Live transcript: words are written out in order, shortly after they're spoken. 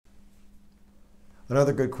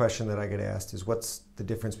Another good question that I get asked is what's the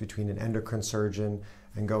difference between an endocrine surgeon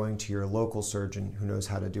and going to your local surgeon who knows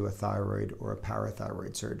how to do a thyroid or a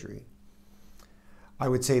parathyroid surgery? I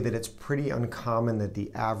would say that it's pretty uncommon that the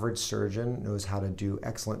average surgeon knows how to do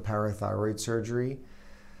excellent parathyroid surgery.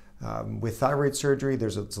 With thyroid surgery,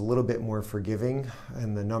 it's a little bit more forgiving,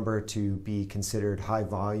 and the number to be considered high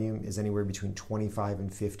volume is anywhere between 25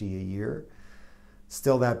 and 50 a year.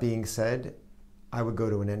 Still, that being said, I would go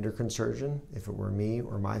to an endocrine surgeon if it were me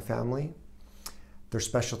or my family. There's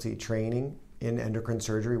specialty training in endocrine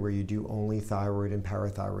surgery where you do only thyroid and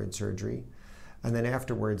parathyroid surgery. And then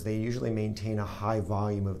afterwards, they usually maintain a high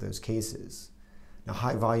volume of those cases. Now,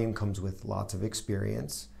 high volume comes with lots of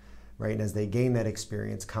experience, right? And as they gain that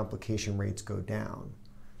experience, complication rates go down.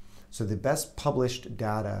 So the best published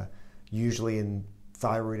data, usually in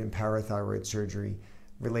thyroid and parathyroid surgery,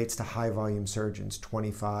 relates to high volume surgeons,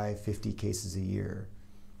 25, 50 cases a year.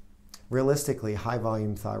 Realistically, high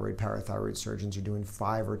volume thyroid, parathyroid surgeons are doing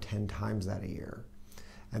 5 or 10 times that a year.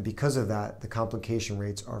 And because of that, the complication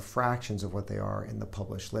rates are fractions of what they are in the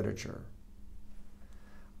published literature.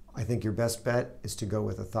 I think your best bet is to go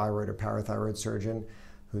with a thyroid or parathyroid surgeon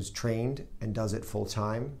who's trained and does it full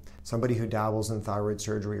time. Somebody who dabbles in thyroid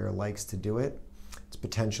surgery or likes to do it, it's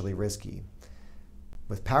potentially risky.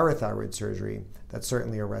 With parathyroid surgery, that's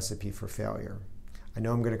certainly a recipe for failure. I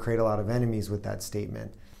know I'm going to create a lot of enemies with that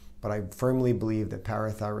statement, but I firmly believe that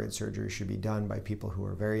parathyroid surgery should be done by people who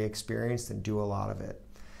are very experienced and do a lot of it.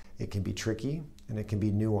 It can be tricky and it can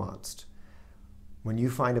be nuanced. When you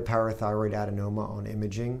find a parathyroid adenoma on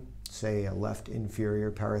imaging, say a left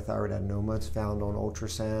inferior parathyroid adenoma is found on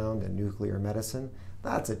ultrasound and nuclear medicine,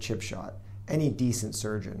 that's a chip shot. Any decent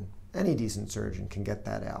surgeon can get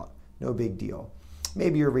that out. No big deal.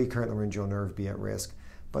 Maybe your recurrent laryngeal nerve be at risk,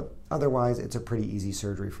 but otherwise it's a pretty easy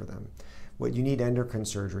surgery for them. What you need endocrine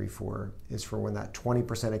surgery for is for when that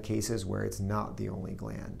 20% of cases where it's not the only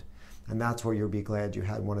gland. And that's where you'll be glad you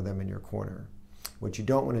had one of them in your corner. What you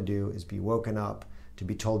don't want to do is be woken up to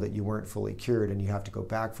be told that you weren't fully cured and you have to go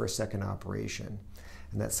back for a second operation.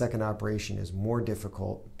 And that second operation is more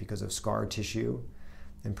difficult because of scar tissue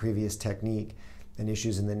and previous technique and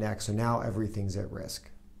issues in the neck. So now everything's at risk.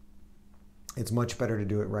 It's much better to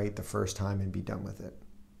do it right the first time and be done with it.